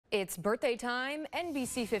It's birthday time.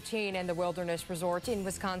 NBC 15 and the Wilderness Resort in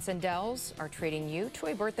Wisconsin Dells are treating you to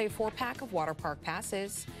a birthday 4-pack of water park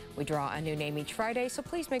passes. We draw a new name each Friday, so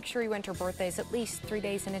please make sure you enter birthdays at least 3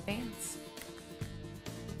 days in advance.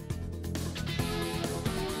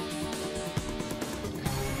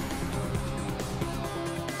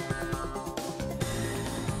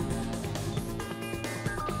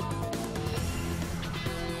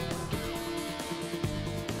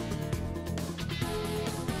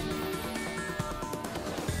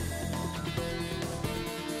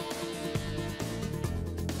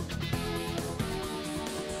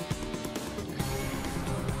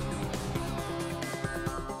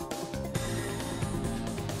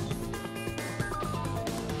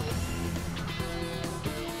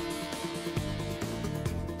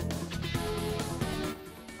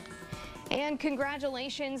 And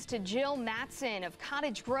congratulations to Jill Matson of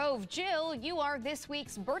Cottage Grove. Jill, you are this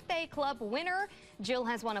week's Birthday Club winner. Jill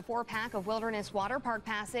has won a 4-pack of Wilderness Water Park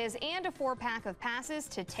passes and a 4-pack of passes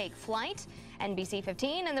to take flight. NBC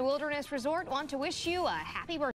 15 and the Wilderness Resort want to wish you a happy birthday.